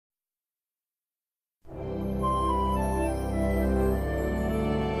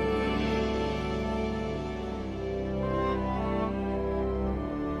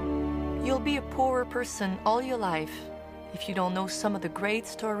be a poorer person all your life if you don't know some of the great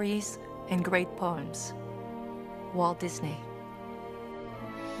stories and great poems. Walt Disney.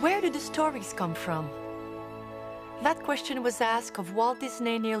 Where did the stories come from? That question was asked of Walt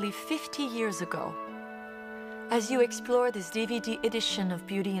Disney nearly 50 years ago. As you explore this DVD edition of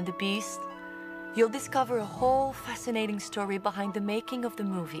Beauty and the Beast, you'll discover a whole fascinating story behind the making of the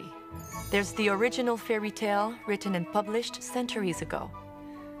movie. There's the original fairy tale written and published centuries ago.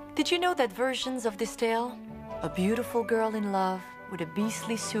 Did you know that versions of this tale, a beautiful girl in love with a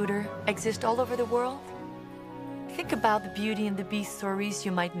beastly suitor, exist all over the world? Think about the Beauty and the Beast stories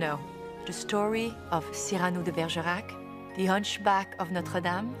you might know. The story of Cyrano de Bergerac, the Hunchback of Notre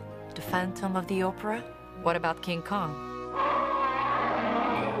Dame, the Phantom of the Opera. What about King Kong?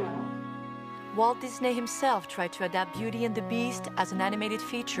 Walt Disney himself tried to adapt Beauty and the Beast as an animated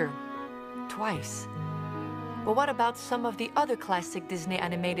feature, twice. But what about some of the other classic Disney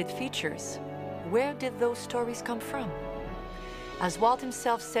animated features? Where did those stories come from? As Walt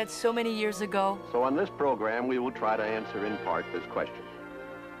himself said so many years ago, so on this program, we will try to answer in part this question.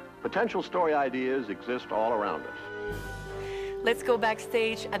 Potential story ideas exist all around us. Let's go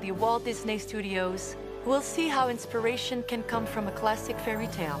backstage at the Walt Disney Studios. We'll see how inspiration can come from a classic fairy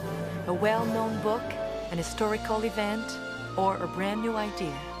tale, a well-known book, an historical event, or a brand new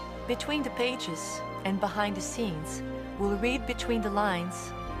idea. Between the pages and behind the scenes, we'll read between the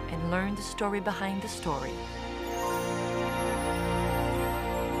lines and learn the story behind the story.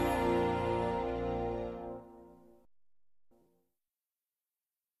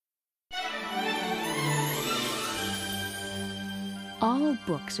 All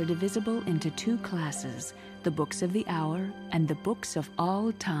books are divisible into two classes, the books of the hour and the books of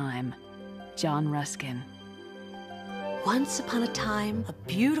all time. John Ruskin. Once upon a time, a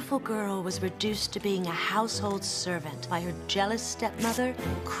beautiful girl was reduced to being a household servant by her jealous stepmother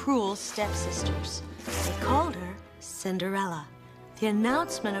and cruel stepsisters. They called her Cinderella. The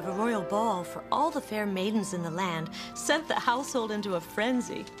announcement of a royal ball for all the fair maidens in the land sent the household into a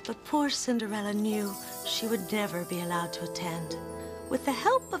frenzy. But poor Cinderella knew she would never be allowed to attend. With the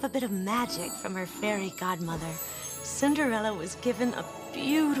help of a bit of magic from her fairy godmother, Cinderella was given a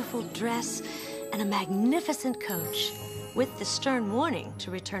beautiful dress and a magnificent coach, with the stern warning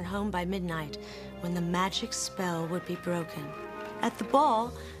to return home by midnight when the magic spell would be broken. At the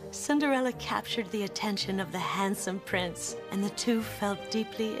ball, Cinderella captured the attention of the handsome prince, and the two fell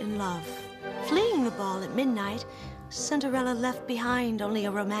deeply in love. Fleeing the ball at midnight, Cinderella left behind only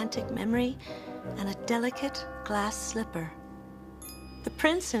a romantic memory and a delicate glass slipper. The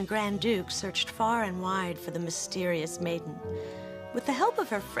prince and Grand Duke searched far and wide for the mysterious maiden. With the help of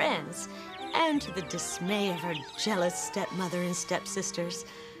her friends, and to the dismay of her jealous stepmother and stepsisters,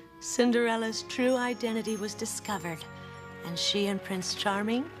 Cinderella's true identity was discovered, and she and Prince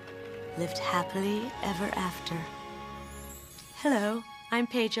Charming lived happily ever after. Hello, I'm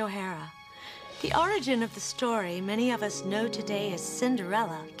Paige O'Hara. The origin of the story many of us know today as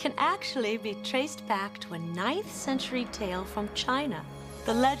Cinderella can actually be traced back to a 9th century tale from China.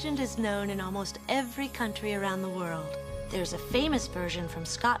 The legend is known in almost every country around the world. There's a famous version from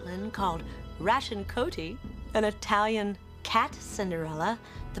Scotland called Rashin Coati, an Italian cat Cinderella,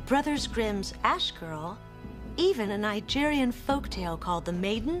 the Brothers Grimm's Ash Girl, even a Nigerian folktale called The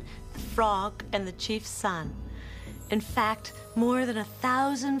Maiden, the Frog, and the Chief's Son. In fact, more than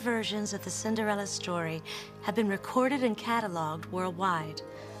 1,000 versions of the Cinderella story have been recorded and cataloged worldwide.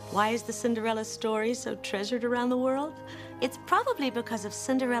 Why is the Cinderella story so treasured around the world? It's probably because of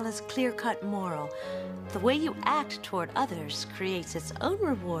Cinderella's clear-cut moral. The way you act toward others creates its own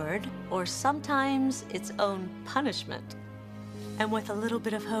reward, or sometimes its own punishment. And with a little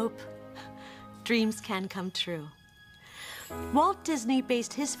bit of hope, dreams can come true. Walt Disney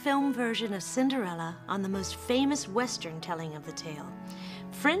based his film version of Cinderella on the most famous Western telling of the tale,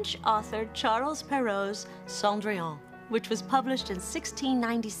 French author Charles Perrault's Cendrillon, which was published in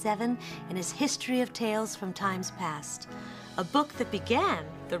 1697 in his History of Tales from Times Past, a book that began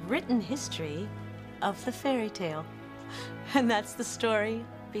the written history of the fairy tale. And that's the story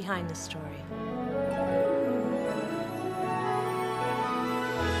behind the story.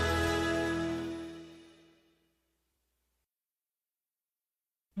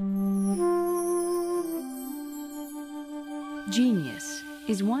 Genius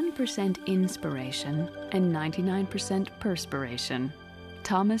is 1% inspiration and 99% perspiration.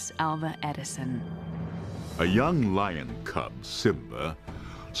 Thomas Alva Edison. A young lion cub, Simba,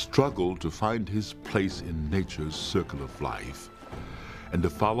 struggled to find his place in nature's circle of life and to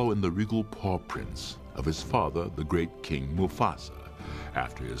follow in the regal paw prints of his father, the great King Mufasa,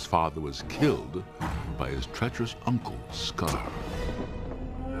 after his father was killed by his treacherous uncle, Scar.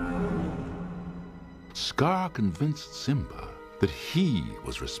 Scar convinced Simba that he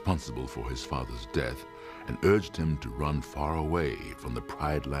was responsible for his father's death and urged him to run far away from the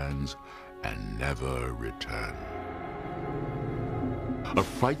Pride Lands and never return. A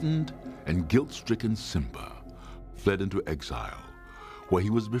frightened and guilt-stricken Simba fled into exile, where he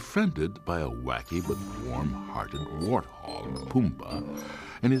was befriended by a wacky but warm-hearted warthog, Pumbaa,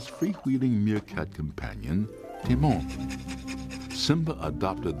 and his freewheeling meerkat companion, Timon. Simba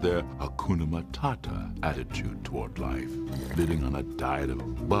adopted their Hakuna Matata attitude toward life, living on a diet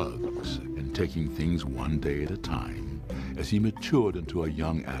of bugs and taking things one day at a time as he matured into a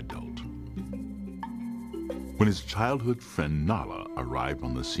young adult. When his childhood friend Nala arrived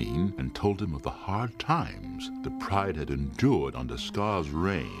on the scene and told him of the hard times the Pride had endured under Scar's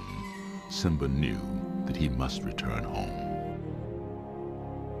reign, Simba knew that he must return home.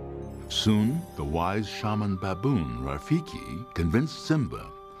 Soon, the wise shaman baboon Rafiki convinced Simba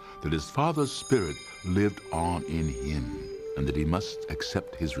that his father's spirit lived on in him and that he must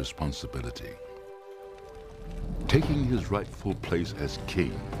accept his responsibility. Taking his rightful place as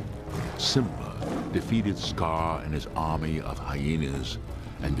king, Simba defeated Scar and his army of hyenas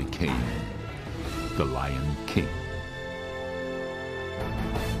and became the Lion King.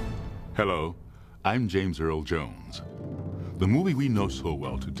 Hello, I'm James Earl Jones. The movie we know so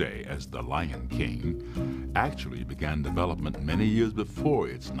well today as The Lion King actually began development many years before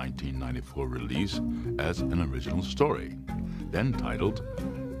its 1994 release as an original story, then titled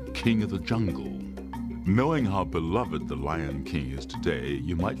King of the Jungle. Knowing how beloved The Lion King is today,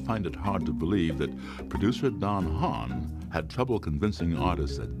 you might find it hard to believe that producer Don Hahn had trouble convincing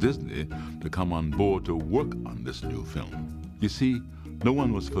artists at Disney to come on board to work on this new film. You see, no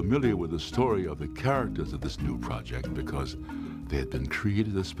one was familiar with the story of the characters of this new project because they had been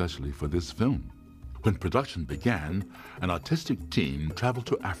created especially for this film. When production began, an artistic team traveled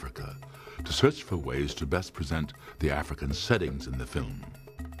to Africa to search for ways to best present the African settings in the film.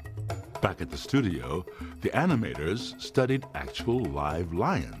 Back at the studio, the animators studied actual live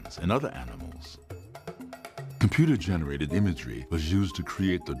lions and other animals. Computer-generated imagery was used to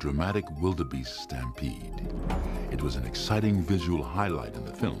create the dramatic wildebeest stampede. It was an exciting visual highlight in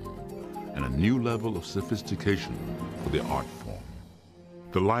the film and a new level of sophistication for the art form.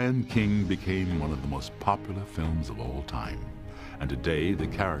 The Lion King became one of the most popular films of all time, and today the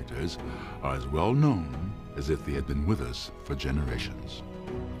characters are as well known as if they had been with us for generations.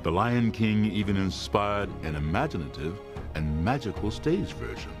 The Lion King even inspired an imaginative and magical stage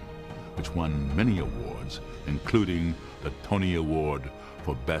version, which won many awards, including the Tony Award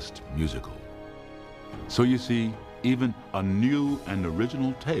for Best Musical. So you see, even a new and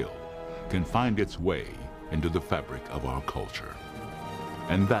original tale can find its way into the fabric of our culture.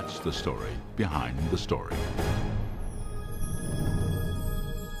 And that's the story behind the story.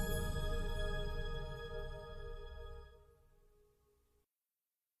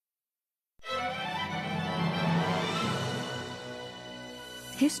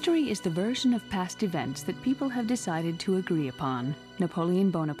 History is the version of past events that people have decided to agree upon. Napoleon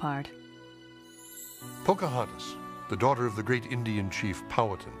Bonaparte. Pocahontas, the daughter of the great Indian chief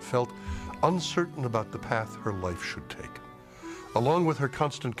Powhatan, felt uncertain about the path her life should take. Along with her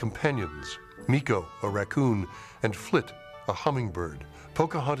constant companions, Meeko, a raccoon, and Flit, a hummingbird,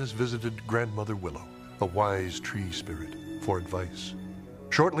 Pocahontas visited Grandmother Willow, a wise tree spirit, for advice.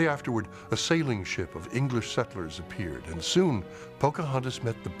 Shortly afterward, a sailing ship of English settlers appeared, and soon Pocahontas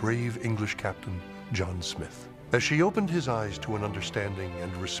met the brave English captain, John Smith. As she opened his eyes to an understanding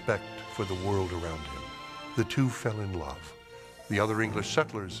and respect for the world around him, the two fell in love. The other English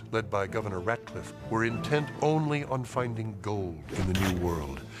settlers, led by Governor Ratcliffe, were intent only on finding gold in the New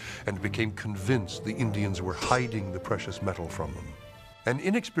World and became convinced the Indians were hiding the precious metal from them. An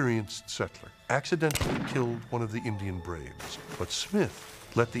inexperienced settler accidentally killed one of the Indian braves, but Smith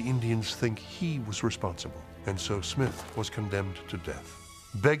let the Indians think he was responsible, and so Smith was condemned to death.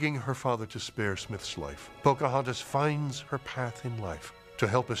 Begging her father to spare Smith's life, Pocahontas finds her path in life to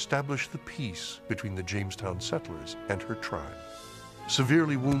help establish the peace between the Jamestown settlers and her tribe.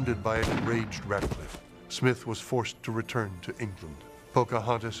 Severely wounded by an enraged Ratcliffe, Smith was forced to return to England.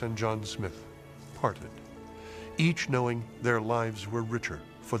 Pocahontas and John Smith parted, each knowing their lives were richer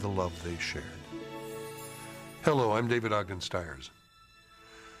for the love they shared. Hello, I'm David Ogden Stiers.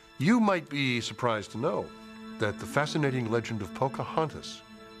 You might be surprised to know that the fascinating legend of Pocahontas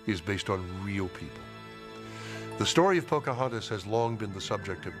is based on real people. The story of Pocahontas has long been the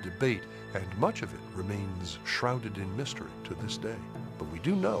subject of debate, and much of it remains shrouded in mystery to this day. But we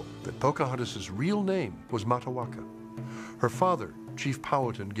do know that Pocahontas' real name was Mataoaka. Her father, Chief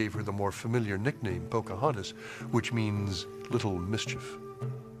Powhatan, gave her the more familiar nickname Pocahontas, which means little mischief.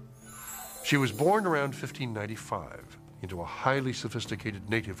 She was born around 1595 into a highly sophisticated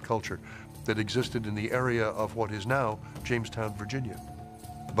native culture that existed in the area of what is now Jamestown, Virginia.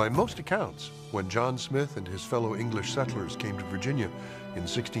 By most accounts, when John Smith and his fellow English settlers came to Virginia in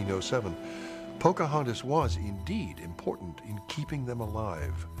 1607, Pocahontas was indeed important in keeping them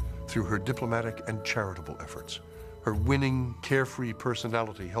alive through her diplomatic and charitable efforts. Her winning, carefree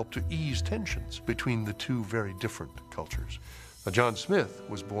personality helped to ease tensions between the two very different cultures. Now, John Smith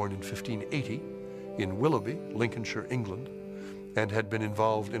was born in 1580 in Willoughby, Lincolnshire, England, and had been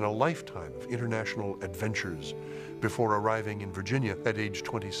involved in a lifetime of international adventures before arriving in Virginia at age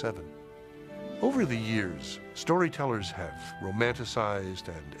 27. Over the years, storytellers have romanticized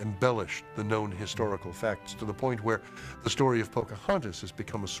and embellished the known historical facts to the point where the story of Pocahontas has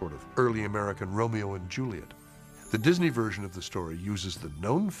become a sort of early American Romeo and Juliet. The Disney version of the story uses the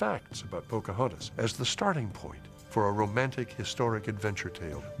known facts about Pocahontas as the starting point for a romantic historic adventure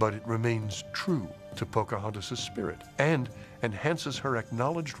tale, but it remains true to Pocahontas' spirit and enhances her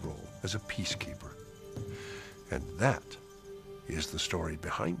acknowledged role as a peacekeeper. And that is the story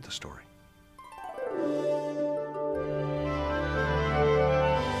behind the story.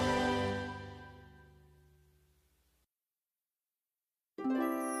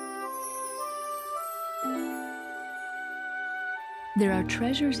 There are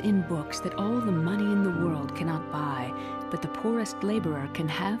treasures in books that all the money in the world cannot buy, but the poorest laborer can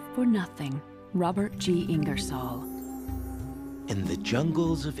have for nothing. Robert G. Ingersoll. In the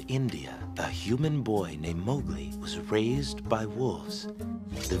jungles of India, a human boy named Mowgli was raised by wolves.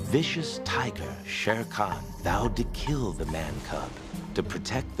 The vicious tiger, Shere Khan, vowed to kill the man cub. To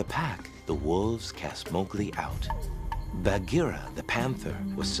protect the pack, the wolves cast Mowgli out. Bagheera, the panther,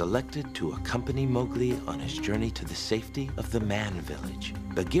 was selected to accompany Mowgli on his journey to the safety of the man village.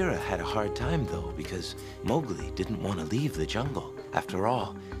 Bagheera had a hard time, though, because Mowgli didn't want to leave the jungle. After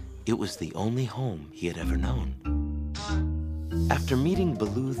all, it was the only home he had ever known. After meeting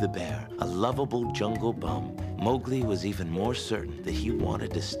Baloo the bear, a lovable jungle bum, Mowgli was even more certain that he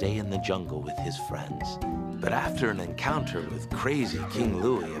wanted to stay in the jungle with his friends. But after an encounter with crazy King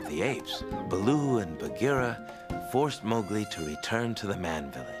Louie of the apes, Baloo and Bagheera forced Mowgli to return to the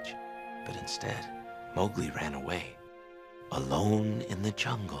man village. But instead, Mowgli ran away. Alone in the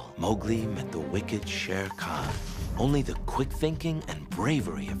jungle, Mowgli met the wicked Shere Khan. Only the quick thinking and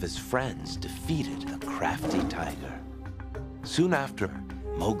bravery of his friends defeated the crafty tiger. Soon after,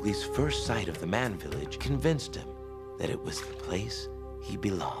 Mowgli's first sight of the man village convinced him that it was the place he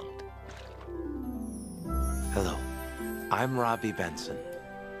belonged. Hello, I'm Robbie Benson.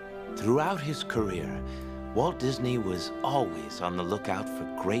 Throughout his career, Walt Disney was always on the lookout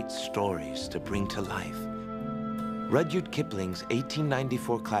for great stories to bring to life. Rudyard Kipling's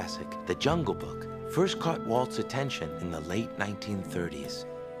 1894 classic, The Jungle Book, first caught Walt's attention in the late 1930s.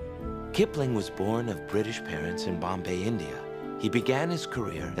 Kipling was born of British parents in Bombay, India. He began his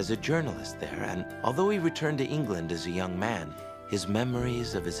career as a journalist there, and although he returned to England as a young man, his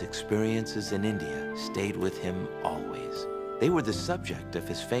memories of his experiences in India stayed with him always. They were the subject of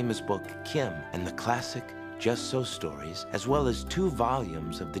his famous book, Kim, and the classic Just So stories, as well as 2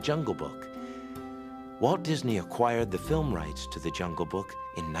 volumes of The Jungle Book. Walt Disney acquired the film rights to The Jungle Book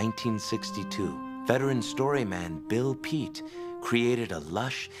in 1962. Veteran storyman Bill Peet created a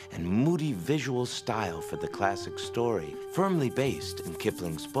lush and moody visual style for the classic story, firmly based in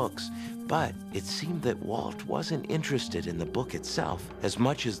Kipling's books, but it seemed that Walt wasn't interested in the book itself as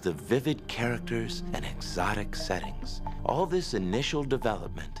much as the vivid characters and exotic settings. All this initial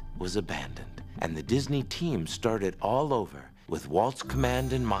development was abandoned, and the Disney team started all over with Walt's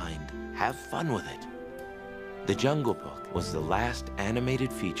command in mind: have fun with it. The Jungle Book was the last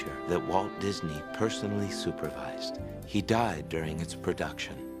animated feature that Walt Disney personally supervised. He died during its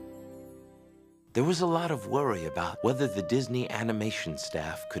production. There was a lot of worry about whether the Disney animation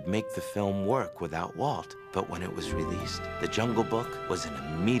staff could make the film work without Walt, but when it was released, The Jungle Book was an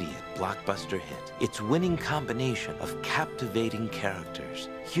immediate blockbuster hit. Its winning combination of captivating characters,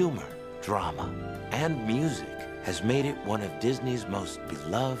 humor, drama, and music has made it one of Disney's most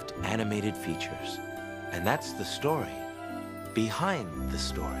beloved animated features. And that's the story behind the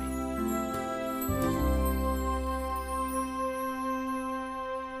story.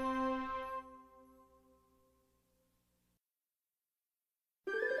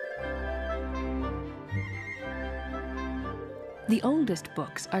 The oldest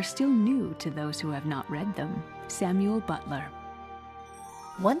books are still new to those who have not read them. Samuel Butler.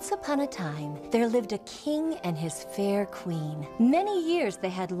 Once upon a time, there lived a king and his fair queen. Many years they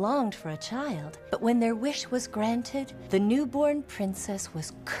had longed for a child, but when their wish was granted, the newborn princess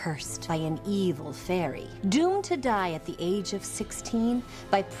was cursed by an evil fairy, doomed to die at the age of 16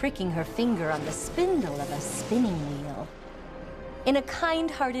 by pricking her finger on the spindle of a spinning wheel. In a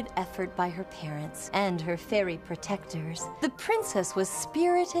kind-hearted effort by her parents and her fairy protectors, the princess was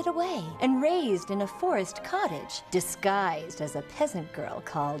spirited away and raised in a forest cottage, disguised as a peasant girl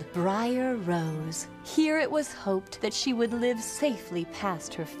called Briar Rose. Here it was hoped that she would live safely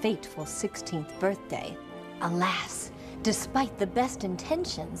past her fateful 16th birthday. Alas, despite the best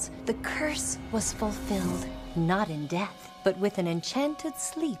intentions, the curse was fulfilled, not in death, but with an enchanted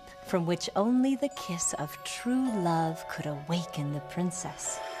sleep from which only the kiss of true love could awaken the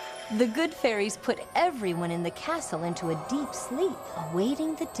princess. The good fairies put everyone in the castle into a deep sleep,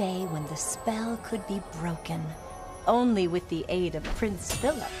 awaiting the day when the spell could be broken. Only with the aid of Prince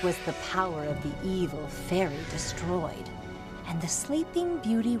Philip was the power of the evil fairy destroyed, and the sleeping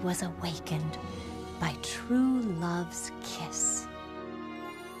beauty was awakened by true love's kiss.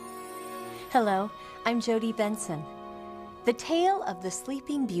 Hello, I'm Jodie Benson. The tale of the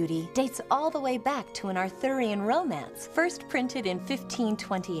Sleeping Beauty dates all the way back to an Arthurian romance, first printed in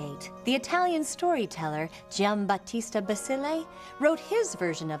 1528. The Italian storyteller Giambattista Basile wrote his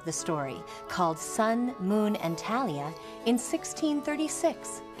version of the story, called Sun, Moon, and Talia, in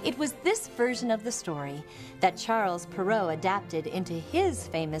 1636. It was this version of the story that Charles Perrault adapted into his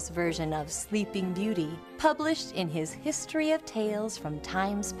famous version of Sleeping Beauty, published in his History of Tales from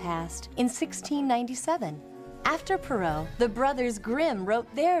Times Past in 1697. After Perrault, the brothers Grimm wrote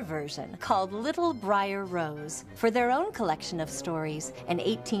their version, called Little Briar Rose, for their own collection of stories, an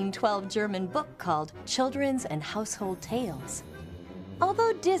 1812 German book called Children's and Household Tales.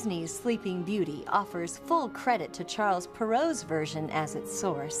 Although Disney's Sleeping Beauty offers full credit to Charles Perrault's version as its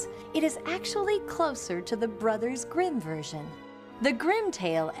source, it is actually closer to the brothers Grimm version. The Grimm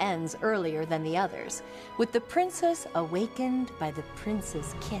tale ends earlier than the others, with the princess awakened by the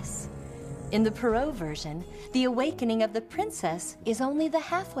prince's kiss. In the Perrault version, the awakening of the princess is only the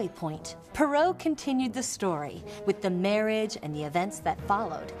halfway point. Perrault continued the story with the marriage and the events that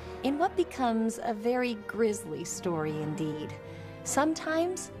followed in what becomes a very grisly story indeed.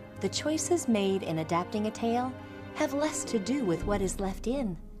 Sometimes, the choices made in adapting a tale have less to do with what is left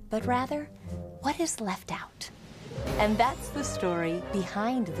in, but rather, what is left out. And that's the story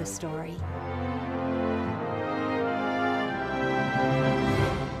behind the story.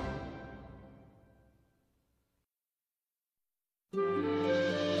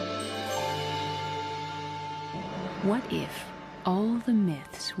 What if all the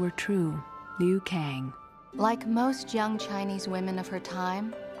myths were true? Liu Kang. Like most young Chinese women of her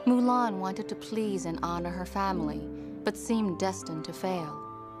time, Mulan wanted to please and honor her family, but seemed destined to fail.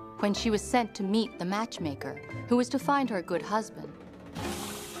 When she was sent to meet the matchmaker, who was to find her a good husband,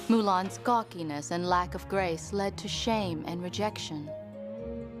 Mulan's gawkiness and lack of grace led to shame and rejection.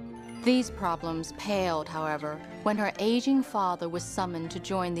 These problems paled, however, when her aging father was summoned to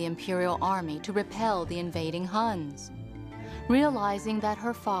join the Imperial Army to repel the invading Huns. Realizing that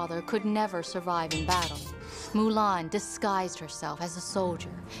her father could never survive in battle, Mulan disguised herself as a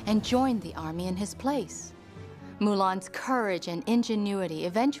soldier and joined the army in his place. Mulan's courage and ingenuity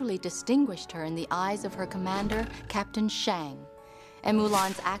eventually distinguished her in the eyes of her commander, Captain Shang, and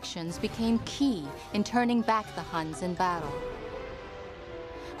Mulan's actions became key in turning back the Huns in battle.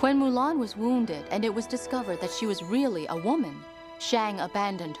 When Mulan was wounded and it was discovered that she was really a woman, Shang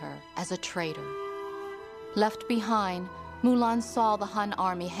abandoned her as a traitor. Left behind, Mulan saw the Han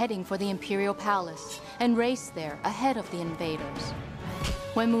army heading for the Imperial Palace and raced there ahead of the invaders.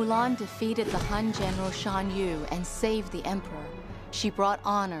 When Mulan defeated the Han general Shan Yu and saved the emperor, she brought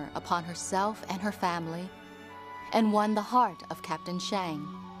honor upon herself and her family and won the heart of Captain Shang.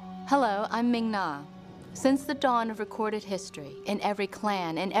 Hello, I'm Ming Na. Since the dawn of recorded history, in every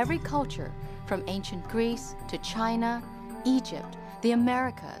clan and every culture, from ancient Greece to China, Egypt, the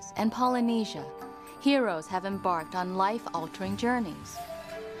Americas, and Polynesia, heroes have embarked on life-altering journeys.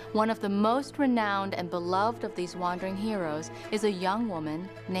 One of the most renowned and beloved of these wandering heroes is a young woman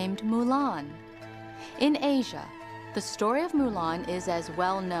named Mulan. In Asia, the story of Mulan is as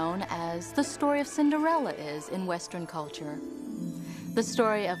well known as the story of Cinderella is in Western culture. The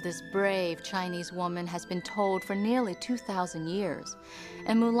story of this brave Chinese woman has been told for nearly 2,000 years,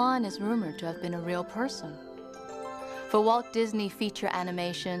 and Mulan is rumored to have been a real person. For Walt Disney feature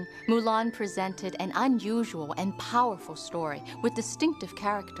animation, Mulan presented an unusual and powerful story with distinctive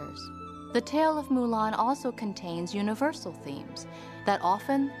characters. The tale of Mulan also contains universal themes, that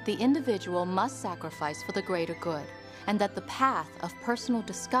often the individual must sacrifice for the greater good, and that the path of personal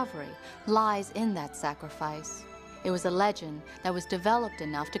discovery lies in that sacrifice. It was a legend that was developed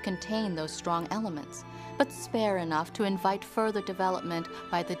enough to contain those strong elements, but spare enough to invite further development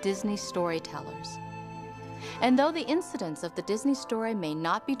by the Disney storytellers. And though the incidents of the Disney story may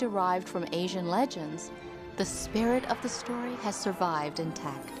not be derived from Asian legends, the spirit of the story has survived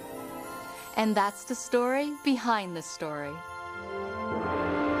intact. And that's the story behind the story.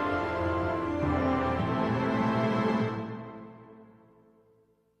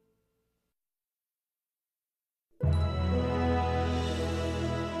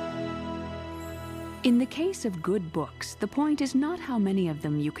 In the case of good books, the point is not how many of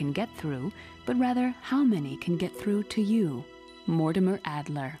them you can get through, but rather how many can get through to you. Mortimer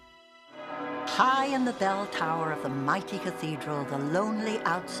Adler. High in the bell tower of the mighty cathedral, the lonely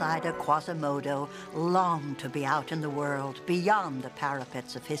outsider Quasimodo longed to be out in the world, beyond the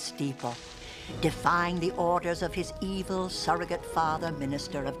parapets of his steeple. Defying the orders of his evil surrogate father,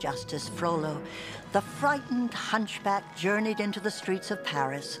 Minister of Justice Frollo, the frightened hunchback journeyed into the streets of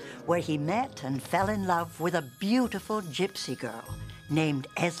Paris, where he met and fell in love with a beautiful gypsy girl named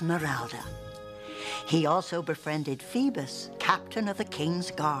Esmeralda. He also befriended Phoebus, captain of the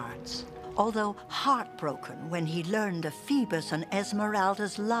king's guards. Although heartbroken when he learned of Phoebus and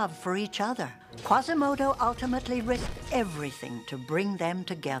Esmeralda's love for each other, Quasimodo ultimately risked everything to bring them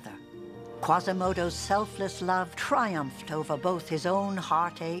together. Quasimodo's selfless love triumphed over both his own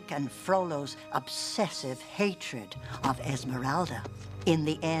heartache and Frollo's obsessive hatred of Esmeralda. In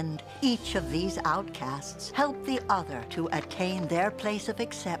the end, each of these outcasts helped the other to attain their place of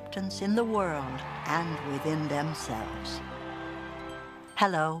acceptance in the world and within themselves.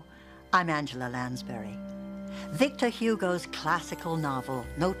 Hello, I'm Angela Lansbury. Victor Hugo's classical novel,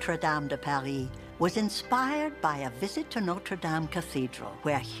 Notre Dame de Paris, was inspired by a visit to Notre Dame Cathedral,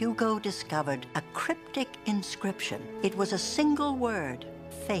 where Hugo discovered a cryptic inscription. It was a single word,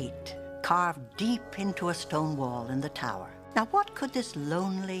 fate, carved deep into a stone wall in the tower. Now, what could this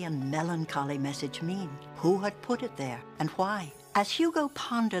lonely and melancholy message mean? Who had put it there, and why? As Hugo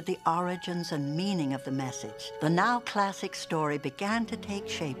pondered the origins and meaning of the message, the now classic story began to take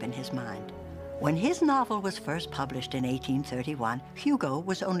shape in his mind. When his novel was first published in 1831, Hugo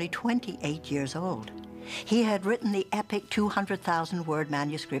was only 28 years old. He had written the epic 200,000-word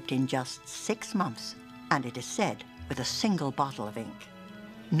manuscript in just 6 months, and it is said, with a single bottle of ink.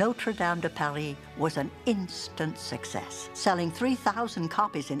 Notre Dame de Paris was an instant success, selling 3,000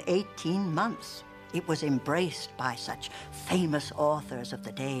 copies in 18 months. It was embraced by such famous authors of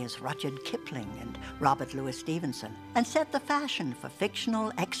the day as Rudyard Kipling and Robert Louis Stevenson, and set the fashion for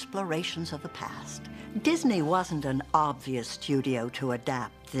fictional explorations of the past. Disney wasn't an obvious studio to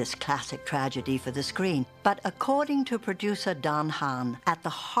adapt this classic tragedy for the screen, but according to producer Don Hahn, at the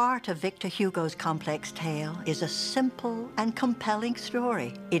heart of Victor Hugo's complex tale is a simple and compelling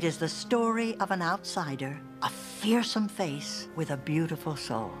story. It is the story of an outsider, a fearsome face with a beautiful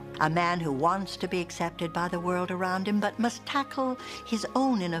soul. A man who wants to be accepted by the world around him, but must tackle his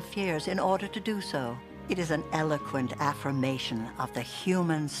own inner fears in order to do so. It is an eloquent affirmation of the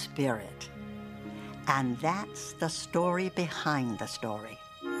human spirit. And that's the story behind the story.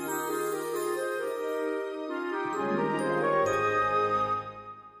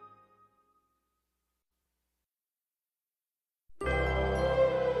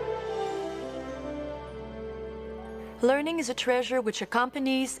 Learning is a treasure which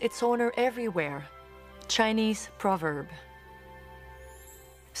accompanies its owner everywhere. Chinese proverb.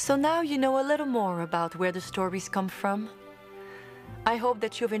 So now you know a little more about where the stories come from. I hope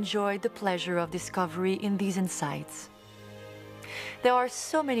that you've enjoyed the pleasure of discovery in these insights. There are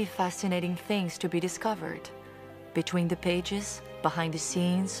so many fascinating things to be discovered, between the pages, behind the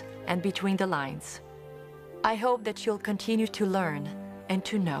scenes, and between the lines. I hope that you'll continue to learn and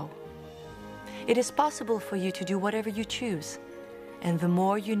to know. It is possible for you to do whatever you choose, and the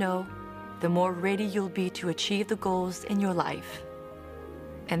more you know, the more ready you'll be to achieve the goals in your life.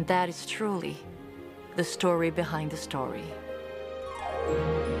 And that is truly the story behind the story.